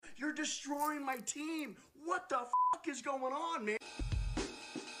destroying my team. What the fuck is going on, man?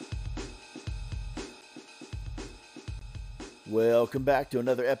 Welcome back to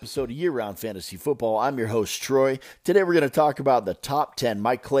another episode of Year-Round Fantasy Football. I'm your host, Troy. Today we're going to talk about the top 10.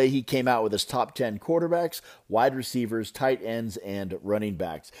 Mike Clay, he came out with his top 10 quarterbacks, wide receivers, tight ends, and running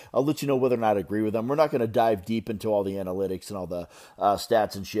backs. I'll let you know whether or not I agree with them. We're not going to dive deep into all the analytics and all the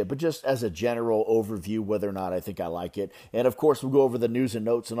stats and shit, but just as a general overview, whether or not I think I like it. And of course, we'll go over the news and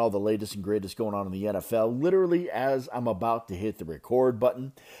notes and all the latest and greatest going on in the NFL. Literally, as I'm about to hit the record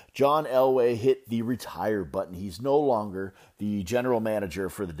button, Jon Elway hit the retire button. He's no longer the general manager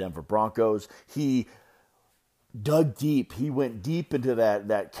for the Denver Broncos. He dug deep. He went deep into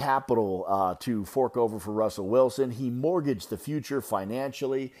that capital to fork over for Russell Wilson. He mortgaged the future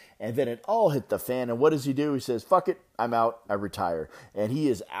financially, and then it all hit the fan. And what does he do? He says, fuck it, I'm out, I retire. And he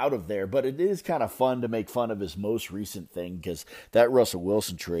is out of there. But it is kind of fun to make fun of his most recent thing, because that Russell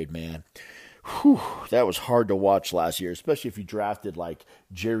Wilson trade, man, that was hard to watch last year, especially if you drafted like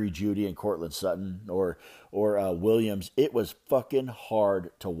Jerry Jeudy and Cortland Sutton or Williams. It was fucking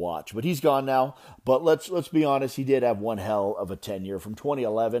hard to watch. But he's gone now. But let's be honest, he did have one hell of a tenure. From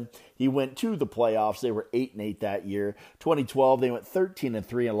 2011, he went to the playoffs. They were 8-8 that year. 2012, they went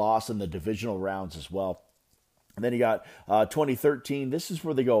 13-3 and lost in the divisional rounds as well. And then you got 2013. This is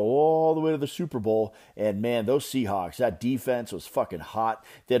where they go all the way to the Super Bowl. And, man, those Seahawks, that defense was fucking hot.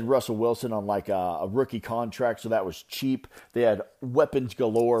 They had Russell Wilson on like a rookie contract, so that was cheap. They had weapons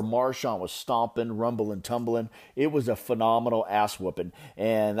galore. Marshawn was stomping, rumbling, tumbling. It was a phenomenal ass whooping.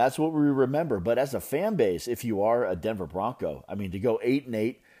 And that's what we remember. But as a fan base, if you are a Denver Bronco, I mean, to go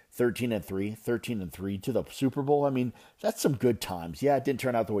 8-8, 13-3, 13-3 to the Super Bowl. I mean, that's some good times. Yeah, it didn't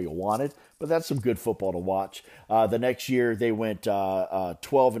turn out the way you wanted, but that's some good football to watch. The next year, they went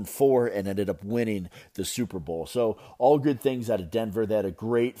 12-4 and ended up winning the Super Bowl. So all good things out of Denver. They had a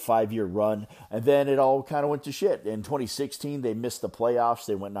great 5-year run, and then it all kind of went to shit. In 2016, they missed the playoffs.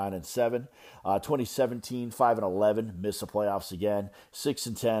 They went 9-7. 2017, 5-11, missed the playoffs again.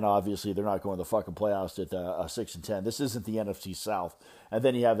 6-10, obviously, they're not going to the fucking playoffs at 6-10. This isn't the NFC South. And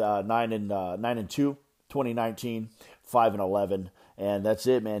then you have 9-2, 2019, 5-11, and that's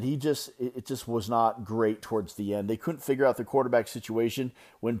it, man. It just was not great towards the end. They couldn't figure out the quarterback situation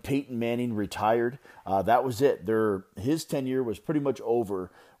when Peyton Manning retired. That was it. His tenure was pretty much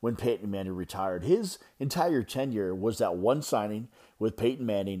over when Peyton Manning retired. His entire tenure was that one signing with Peyton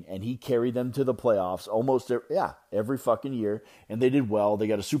Manning, and he carried them to the playoffs almost every fucking year, and they did well. They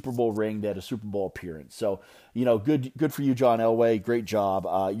got a Super Bowl ring. They had a Super Bowl appearance. So, good for you, Jon Elway. Great job.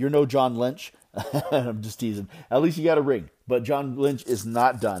 You're no John Lynch. I'm just teasing. At least you got a ring. But John Lynch is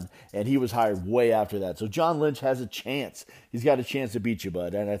not done, and he was hired way after that. So John Lynch has a chance. He's got a chance to beat you,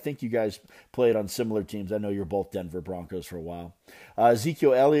 bud. And I think you guys played on similar teams. I know you're both Denver Broncos for a while.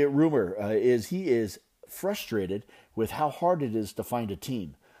 Ezekiel Elliott, rumor is he is frustrated with how hard it is to find a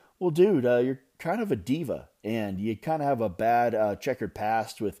team. Well, dude, you're kind of a diva, and you kind of have a bad checkered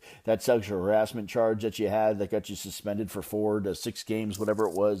past with that sexual harassment charge that you had that got you suspended for 4 to 6 games, whatever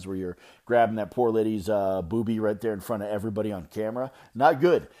it was, where you're grabbing that poor lady's boobie right there in front of everybody on camera. Not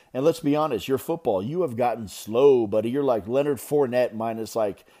good. And let's be honest, your football, you have gotten slow, buddy. You're like Leonard Fournette minus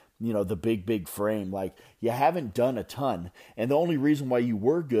like, the big frame. Like, you haven't done a ton. And the only reason why you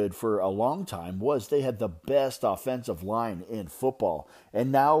were good for a long time was they had the best offensive line in football.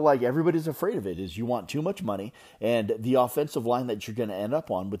 And now, like, everybody's afraid of it, is you want too much money, and the offensive line that you're going to end up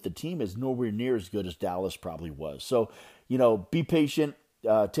on with the team is nowhere near as good as Dallas probably was. So, be patient,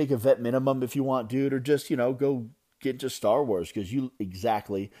 take a vet minimum if you want, dude, or just, go get into Star Wars, because you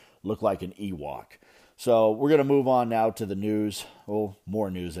exactly look like an Ewok. So we're going to move on now to the news. Oh, more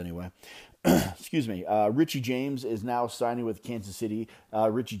news anyway. Excuse me. Richie James is now signing with Kansas City.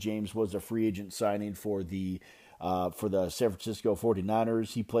 Richie James was a free agent signing for the San Francisco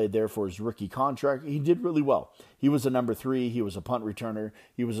 49ers. He played there for his rookie contract. He did really well. He was a number 3. He was a punt returner.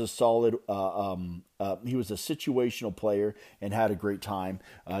 He was a solid, he was a situational player and had a great time.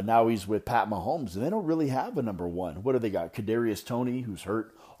 Now he's with Pat Mahomes, and they don't really have a number 1. What do they got? Kadarius Toney, who's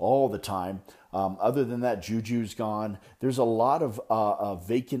hurt all the time. Other than that, Juju's gone. There's a lot of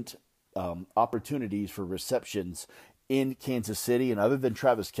vacant opportunities for receptions in Kansas City, and other than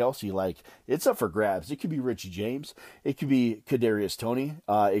Travis Kelce, like, it's up for grabs. It could be Richie James. It could be Kadarius Toney.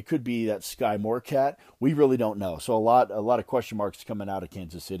 It could be that Sky Moore cat. We really don't know. So a lot of question marks coming out of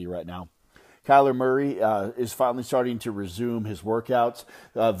Kansas City right now. Kyler Murray is finally starting to resume his workouts.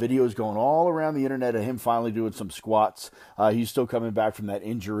 Videos going all around the internet of him finally doing some squats. He's still coming back from that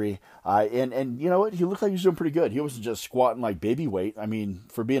injury. And you know what? He looked like he was doing pretty good. He wasn't just squatting like baby weight. I mean,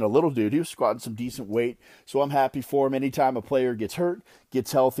 for being a little dude, he was squatting some decent weight. So I'm happy for him. Anytime a player gets hurt,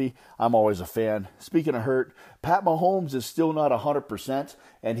 gets healthy, I'm always a fan. Speaking of hurt, Pat Mahomes is still not 100%,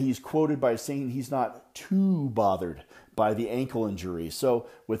 and he's quoted by saying he's not too bothered by the ankle injury. So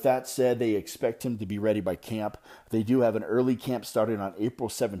with that said, they expect him to be ready by camp. They do have an early camp starting on April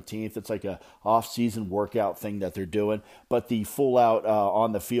 17th. It's like a off-season workout thing that they're doing, but the full out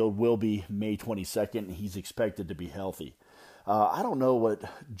on the field will be May 22nd, and he's expected to be healthy. I don't know what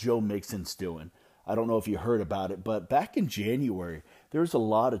Joe Mixon's doing. I don't know if you heard about it, but back in January, there was a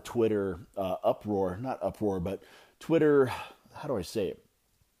lot of Twitter but Twitter, how do I say it?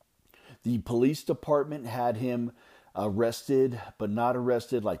 The police department had him arrested, but not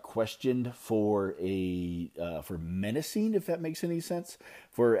arrested, like questioned for for menacing, if that makes any sense,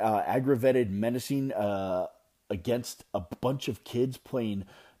 for aggravated menacing against a bunch of kids playing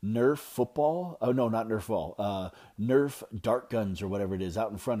Nerf football. Oh, no, not Nerf football. Nerf dart guns or whatever it is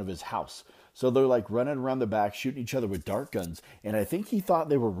out in front of his house. So they're like running around the back, shooting each other with dart guns. And I think he thought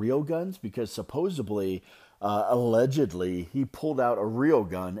they were real guns because supposedly, allegedly, he pulled out a real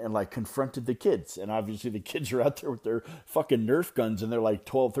gun and like confronted the kids. And obviously the kids are out there with their fucking Nerf guns and they're like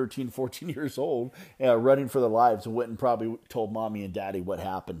 12, 13, 14 years old, running for their lives, and went and probably told mommy and daddy what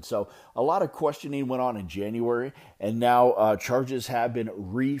happened. So a lot of questioning went on in January, and now charges have been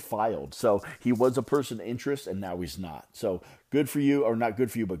refiled. So he was a person of interest and now he's not. So good for you, or not good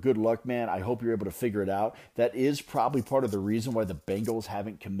for you, but good luck, man. I hope you're able to figure it out. That is probably part of the reason why the Bengals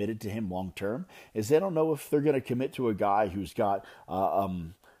haven't committed to him long term, is they don't know if they're going to commit to a guy who's got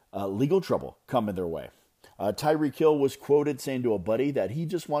legal trouble coming their way. Tyreek Hill was quoted saying to a buddy that he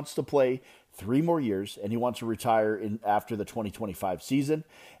just wants to play 3 more years, and he wants to retire after the 2025 season,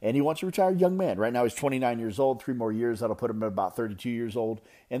 and he wants to retire a young man. Right now he's 29 years old. 3 more years, that'll put him at about 32 years old,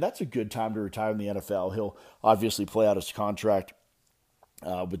 and that's a good time to retire in the NFL. He'll obviously play out his contract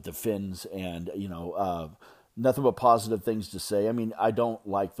with the Finns, and nothing but positive things to say. I mean, I don't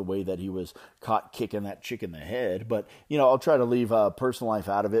like the way that he was caught kicking that chick in the head, but, I'll try to leave personal life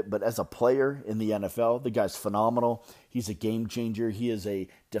out of it. But as a player in the NFL, the guy's phenomenal. He's a game changer. He is a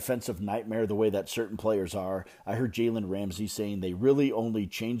defensive nightmare the way that certain players are. I heard Jalen Ramsey saying they really only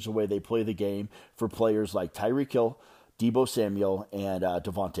changed the way they play the game for players like Tyreek Hill, Deebo Samuel, and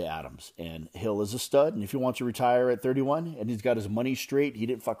Devontae Adams. And Hill is a stud, and if he wants to retire at 31 and he's got his money straight, he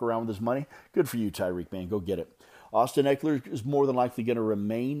didn't fuck around with his money, good for you, Tyreek, man. Go get it. Austin Eckler is more than likely going to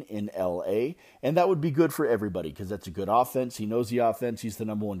remain in L.A., and that would be good for everybody because that's a good offense. He knows the offense. He's the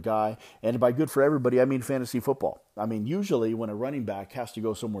number one guy. And by good for everybody, I mean fantasy football. I mean, usually when a running back has to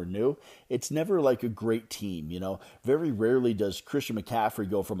go somewhere new, it's never like a great team, Very rarely does Christian McCaffrey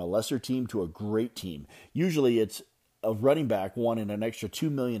go from a lesser team to a great team. Usually it's a running back wanting an extra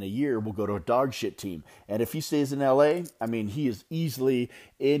 $2 million a year will go to a dog shit team. And if he stays in LA, I mean, he is easily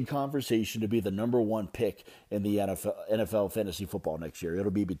in conversation to be the number 1 pick in the NFL fantasy football next year. It'll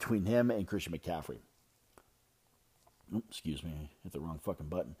be between him and Christian McCaffrey. Oops, excuse me, I hit the wrong fucking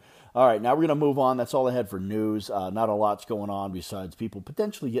button. All right, now we're going to move on. That's all I had for news. Not a lot's going on besides people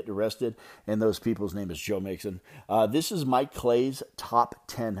potentially getting arrested, and those people's name is Joe Mixon. This is Mike Clay's top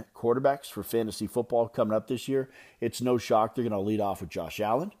 10 quarterbacks for fantasy football coming up this year. It's no shock they're going to lead off with Josh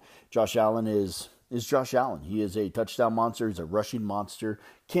Allen. Josh Allen is Josh Allen. He is a touchdown monster. He's a rushing monster.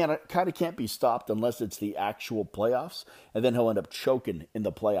 Kind of can't be stopped unless it's the actual playoffs, and then he'll end up choking in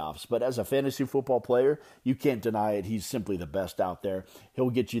the playoffs. But as a fantasy football player, you can't deny it. He's simply the best out there. He'll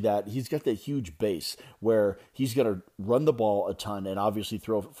get you that. He's got that huge base where he's going to run the ball a ton and obviously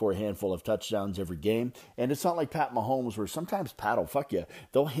throw for a handful of touchdowns every game. And it's not like Pat Mahomes where sometimes Pat will fuck you.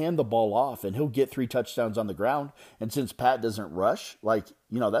 They'll hand the ball off and he'll get 3 touchdowns on the ground. And since Pat doesn't rush,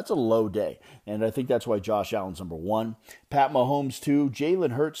 that's a low day. And I think that's why Josh Allen's number 1. Pat Mahomes 2,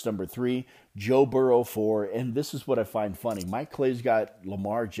 Jalen Hurts number 3, Joe Burrow 4, and this is what I find funny. Mike Clay's got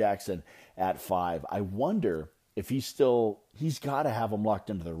Lamar Jackson at 5. I wonder if he's got to have him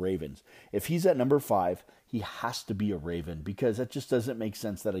locked into the Ravens. If he's at number 5, he has to be a Raven because that just doesn't make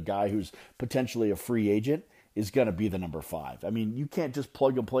sense that a guy who's potentially a free agent is going to be the number 5. I mean, you can't just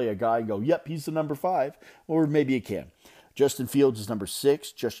plug and play a guy and go, yep, he's the number 5, or maybe you can. Justin Fields is number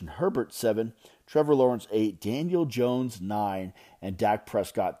 6, Justin Herbert 7, Trevor Lawrence 8, Daniel Jones 9, and Dak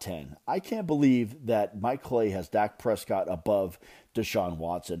Prescott 10. I can't believe that Mike Clay has Dak Prescott above Deshaun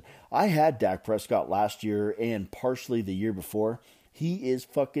Watson. I had Dak Prescott last year and partially the year before, He is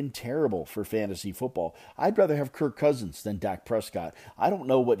fucking terrible for fantasy football. I'd rather have Kirk Cousins than Dak Prescott. I don't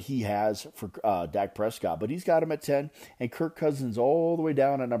know what he has for Dak Prescott, but he's got him at 10, and Kirk Cousins all the way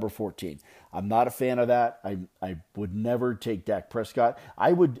down at number 14. I'm not a fan of that. I would never take Dak Prescott.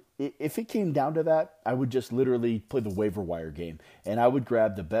 I would, if it came down to that, I would just literally play the waiver wire game, and I would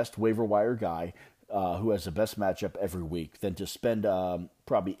grab the best waiver wire guy who has the best matchup every week than to spend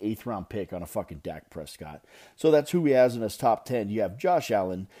probably 8th round pick on a fucking Dak Prescott. So that's who he has in his top 10. You have Josh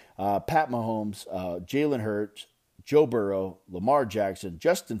Allen, Pat Mahomes, Jalen Hurts, Joe Burrow, Lamar Jackson,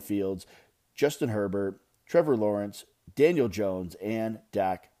 Justin Fields, Justin Herbert, Trevor Lawrence, Daniel Jones, and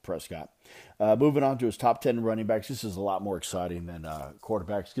Dak Prescott. Moving on to his top 10 running backs, this is a lot more exciting than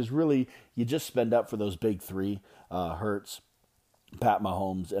quarterbacks because really you just spend up for those big three, Hurts, Pat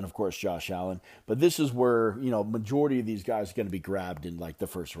Mahomes, and of course Josh Allen. But this is where, majority of these guys are going to be grabbed in like the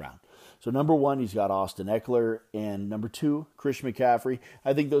first round. So number 1, he's got Austin Eckler, and number 2, Christian McCaffrey.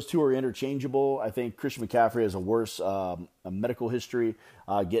 I think those two are interchangeable. I think Christian McCaffrey has a worse medical history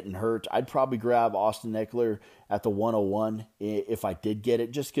getting hurt. I'd probably grab Austin Eckler at the 101 if I did get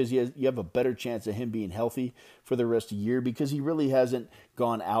it, just because you have a better chance of him being healthy for the rest of the year because he really hasn't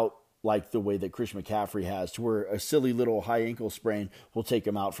gone out like the way that Christian McCaffrey has, to where a silly little high ankle sprain will take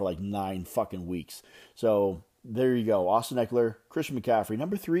him out for like 9 fucking weeks. So there you go. Austin Eckler, Christian McCaffrey.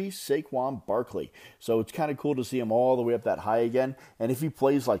 Number 3, Saquon Barkley. So it's kind of cool to see him all the way up that high again. And if he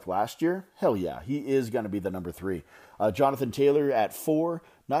plays like last year, hell yeah, he is going to be the number 3. Jonathan Taylor at 4.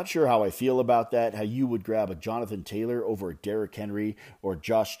 Not sure how I feel about that, how you would grab a Jonathan Taylor over a Derrick Henry or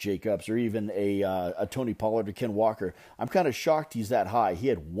Josh Jacobs or even a Tony Pollard or Ken Walker. I'm kind of shocked he's that high. He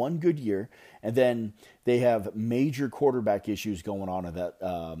had one good year, and then they have major quarterback issues going on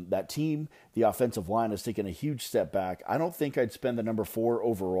in that team. The offensive line has taken a huge step back. I don't think I'd spend the number 4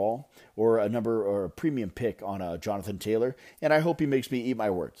 overall or a premium pick on Jonathan Taylor, and I hope he makes me eat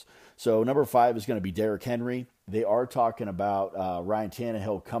my words. So number 5 is going to be Derrick Henry. They are talking about Ryan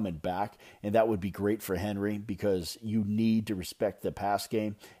Tannehill coming back, and that would be great for Henry because you need to respect the pass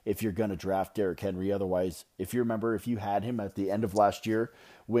game if you're going to draft Derrick Henry. Otherwise, if you remember, if you had him at the end of last year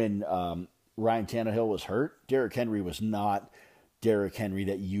when Ryan Tannehill was hurt, Derrick Henry was not Derrick Henry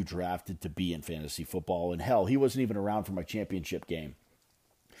that you drafted to be in fantasy football. And hell, he wasn't even around for my championship game.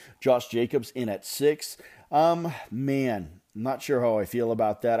 Josh Jacobs in at 6. Man, I'm not sure how I feel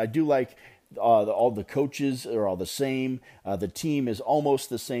about that. I do like all the coaches are all the same. The team is almost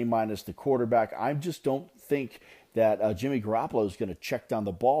the same minus the quarterback. I just don't think that Jimmy Garoppolo is going to check down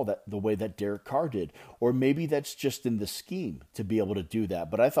the ball the way that Derek Carr did. Or maybe that's just in the scheme to be able to do that.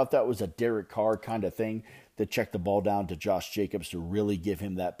 But I thought that was a Derek Carr kind of thing, to check the ball down to Josh Jacobs to really give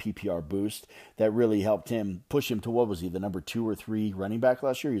him that PPR boost that really helped him push him to, what was he, the number 2 or 3 running back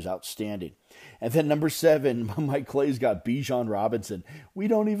last year? He was outstanding. And then number 7, Mike Clay's got Bijan Robinson. We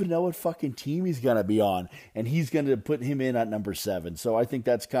don't even know what fucking team he's going to be on, and he's going to put him in at number 7. So I think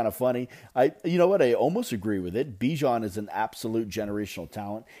that's kind of funny. You know what? I almost agree with it. Bijan is an absolute generational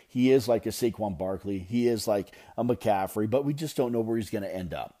talent. He is like a Saquon Barkley. He is like a McCaffrey, but we just don't know where he's going to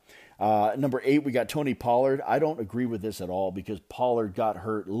end up. Number 8, we got Tony Pollard. I don't agree with this at all because Pollard got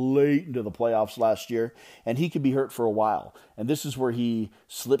hurt late into the playoffs last year, and he could be hurt for a while. And this is where he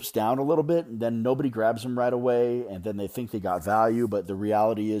slips down a little bit, and then nobody grabs him right away, and then they think they got value, but the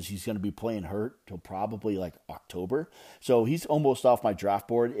reality is he's going to be playing hurt till probably like October. So he's almost off my draft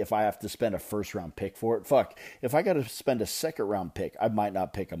board if I have to spend a first-round pick for it. Fuck, if I got to spend a second-round pick, I might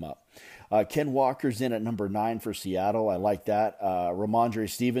not pick him up. Ken Walker's in at number 9 for Seattle. I like that. Ramondre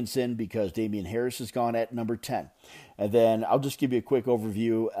Stevenson because Damian Harris is gone at number 10. And then I'll just give you a quick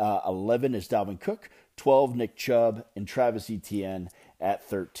overview. 11 is Dalvin Cook, 12 Nick Chubb, and Travis Etienne at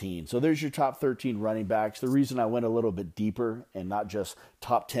 13. So there's your top 13 running backs. The reason I went a little bit deeper and not just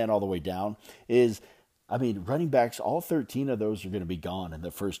top 10 all the way down is, running backs, all 13 of those are going to be gone in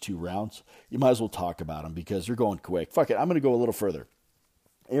the first 2 rounds. You might as well talk about them because they're going quick. Fuck it, I'm going to go a little further.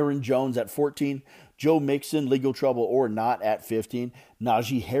 Aaron Jones at 14, Joe Mixon, legal trouble or not, at 15,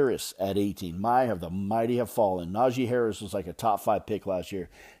 Najee Harris at 18. The mighty have fallen. Najee Harris was like a top 5 pick last year.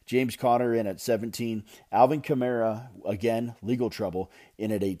 James Conner in at 17, Alvin Kamara, again, legal trouble,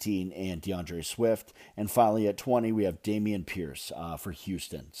 in at 18, and DeAndre Swift. And finally at 20, we have Dameon Pierce for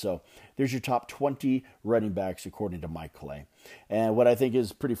Houston. So there's your top 20 running backs according to Mike Clay. And what I think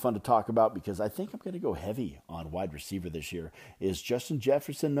is pretty fun to talk about, because I think I'm going to go heavy on wide receiver this year, is Justin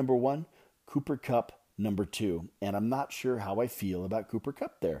Jefferson, number 1, Cooper Kupp, number 2. And I'm not sure how I feel about Cooper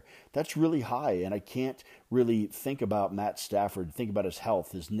Kupp there. That's really high, and I can't really think about Matt Stafford, think about his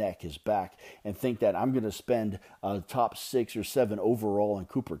health, his neck, his back, and think that I'm going to spend top 6 or 7 overall on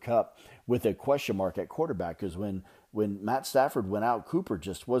Cooper Kupp with a question mark at quarterback. Because when Matt Stafford went out, Cooper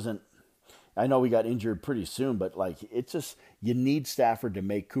just wasn't. I know he got injured pretty soon, but like it's just you need Stafford to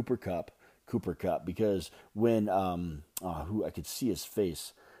make Cooper Kupp, because when who I could see his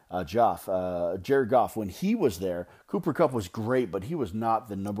face, Jared Goff, when he was there, Cooper Kupp was great, but he was not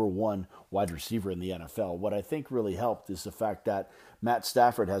the number 1 wide receiver in the NFL. What I think really helped is the fact that Matt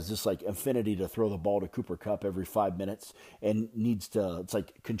Stafford has this like affinity to throw the ball to Cooper Kupp every 5 minutes and it's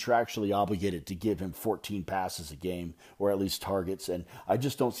like contractually obligated to give him 14 passes a game or at least targets. And I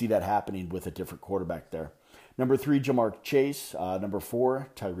just don't see that happening with a different quarterback there. Number 3, Jamar Chase. Number 4,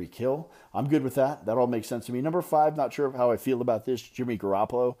 Tyreek Hill. I'm good with that. That all makes sense to me. Number 5, not sure how I feel about this Jimmy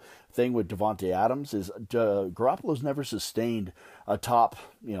Garoppolo thing with Devontae Adams. Is Garoppolo's never sustained a top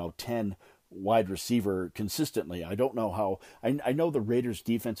 10 wide receiver consistently. I don't know how. I know the Raiders'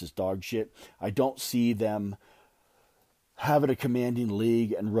 defense is dog shit. I don't see them having a commanding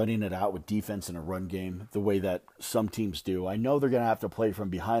league and running it out with defense in a run game the way that some teams do. I know they're going to have to play from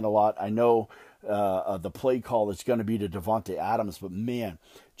behind a lot. I know the play call is going to be to Devontae Adams, but man,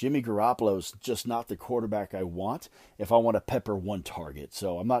 Jimmy Garoppolo's just not the quarterback I want if I want to pepper one target.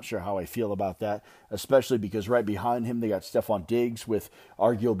 So I'm not sure how I feel about that, especially because right behind him they got Stephon Diggs with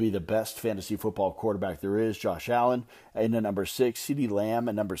arguably the best fantasy football quarterback there is, Josh Allen, and then number 6, CeeDee Lamb,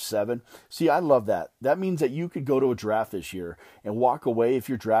 and number 7. See, I love that. That means that you could go to a draft this year and walk away if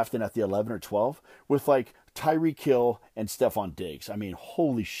you're drafting at the 11 or 12 with like Tyreek Hill and Stephon Diggs. I mean,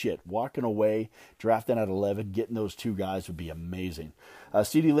 holy shit. Walking away, drafting at 11, getting those 2 guys would be amazing.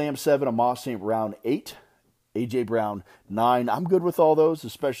 CeeDee Lamb 7, Amon St. Brown 8, A.J. Brown 9. I'm good with all those,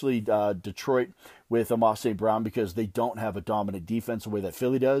 especially Detroit with Amon St. Brown because they don't have a dominant defense the way that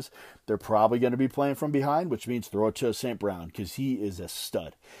Philly does. They're probably going to be playing from behind, which means throw it to St. Brown because he is a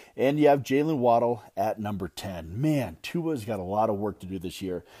stud. And you have Jalen Waddle at number 10. Man, Tua's got a lot of work to do this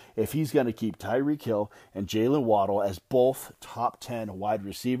year if he's going to keep Tyreek Hill and Jalen Waddle as both top 10 wide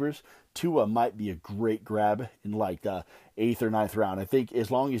receivers. Tua might be a great grab in like the 8th or 9th round. I think as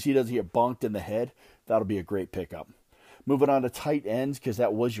long as he doesn't get bonked in the head, that'll be a great pickup. Moving on to tight ends, because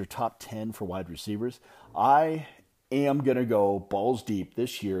that was your top 10 for wide receivers. I am going to go balls deep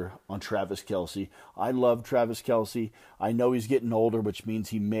this year on Travis Kelce. I love Travis Kelce. I know he's getting older, which means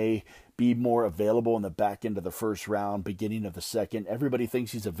he may be more available in the back end of the first round, beginning of the second. Everybody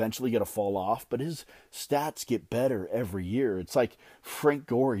thinks he's eventually going to fall off, but his stats get better every year. It's like Frank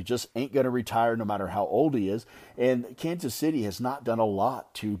Gore. He just ain't going to retire no matter how old he is. And Kansas City has not done a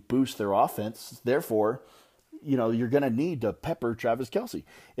lot to boost their offense. Therefore, you're going to need to pepper Travis Kelce.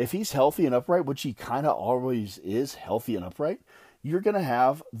 If he's healthy and upright, which he kind of always is healthy and upright, you're going to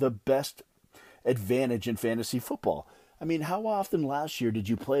have the best advantage in fantasy football. I mean, how often last year did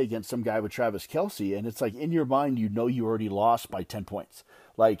you play against some guy with Travis Kelce, and it's like in your mind you already lost by 10 points.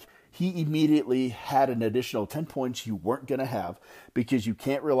 Like, he immediately had an additional 10 points you weren't going to have because you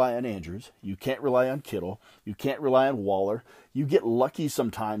can't rely on Andrews, you can't rely on Kittle, you can't rely on Waller. You get lucky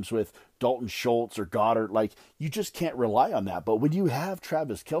sometimes with Dalton Schultz or Goddard. Like, you just can't rely on that. But when you have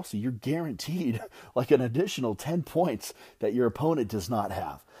Travis Kelce, you're guaranteed like an additional 10 points that your opponent does not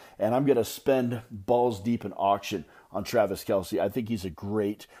have. And I'm going to spend balls deep in auction on Travis Kelce. I think he's a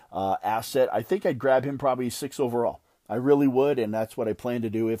great asset. I think I'd grab him probably 6 overall. I really would, and that's what I plan to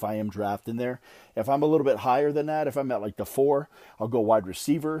do if I am drafting there. If I'm a little bit higher than that, if I'm at like the 4, I'll go wide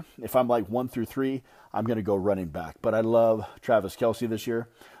receiver. If I'm like 1 through 3, I'm going to go running back. But I love Travis Kelce this year.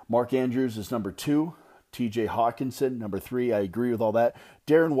 Mark Andrews is number 2. TJ Hawkinson, number 3. I agree with all that.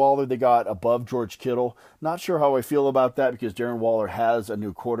 Darren Waller, they got above George Kittle. Not sure how I feel about that because Darren Waller has a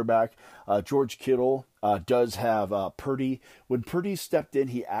new quarterback. George Kittle does have Purdy. When Purdy stepped in,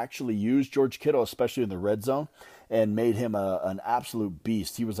 he actually used George Kittle, especially in the red zone, and made him an absolute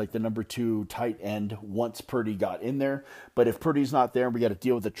beast. He was like the number 2 tight end once Purdy got in there. But if Purdy's not there and we got to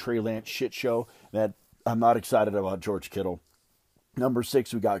deal with the Trey Lance shit show, that I'm not excited about George Kittle. Number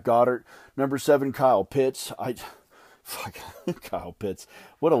 6, we got Goddard. Number 7, Kyle Pitts. Kyle Pitts.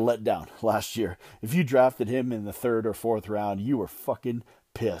 What a letdown last year. If you drafted him in the 3rd or 4th round, you were fucking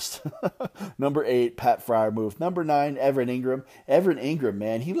pissed. Number 8, Pat Freiermuth. Number 9, Evan Ingram. Evan Ingram,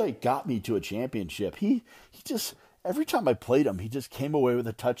 man, he like got me to a championship. He just, every time I played him, he just came away with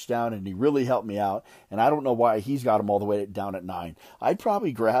a touchdown, and he really helped me out. And I don't know why he's got him all the way down at 9. I'd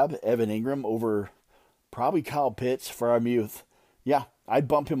probably grab Evan Ingram over probably Kyle Pitts, Freiermuth, Yeah, I'd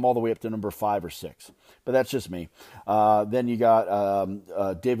bump him all the way up to number 5 or 6, but that's just me. Then you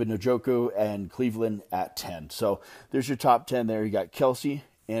got David Njoku and Cleveland at 10. So there's your top 10 there. You got Kelsey,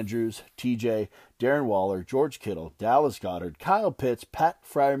 Andrews, TJ, Darren Waller, George Kittle, Dallas Goedert, Kyle Pitts, Pat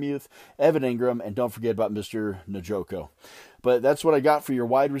Freiermuth, Evan Ingram, and don't forget about Mr. Njoku. But that's what I got for your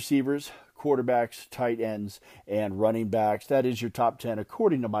wide receivers, quarterbacks, tight ends, and running backs. That is your top 10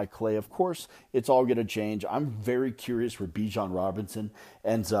 according to Mike Clay. Of course, it's all going to change. I'm very curious where Bijan Robinson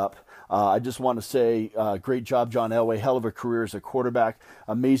ends up. I just want to say great job, Jon Elway. Hell of a career as a quarterback.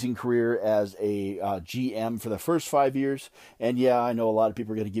 Amazing career as a GM for the first 5 years. And yeah, I know a lot of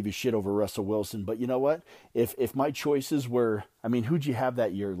people are going to give you shit over Russell Wilson. But you know what? If my choices were, I mean, who'd you have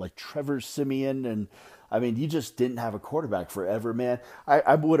that year? Like Trevor Siemian and I mean, you just didn't have a quarterback forever, man.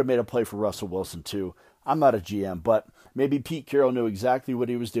 I would have made a play for Russell Wilson, too. I'm not a GM, but maybe Pete Carroll knew exactly what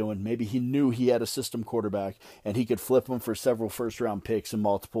he was doing. Maybe he knew he had a system quarterback, and he could flip him for several first-round picks in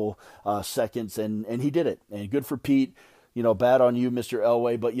multiple seconds, and he did it. And good for Pete. You know, bad on you, Mr.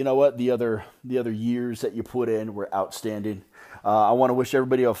 Elway. But you know what? The other years that you put in were outstanding. I want to wish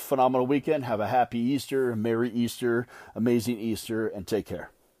everybody a phenomenal weekend. Have a happy Easter, a Merry Easter, amazing Easter, and take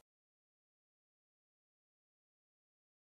care.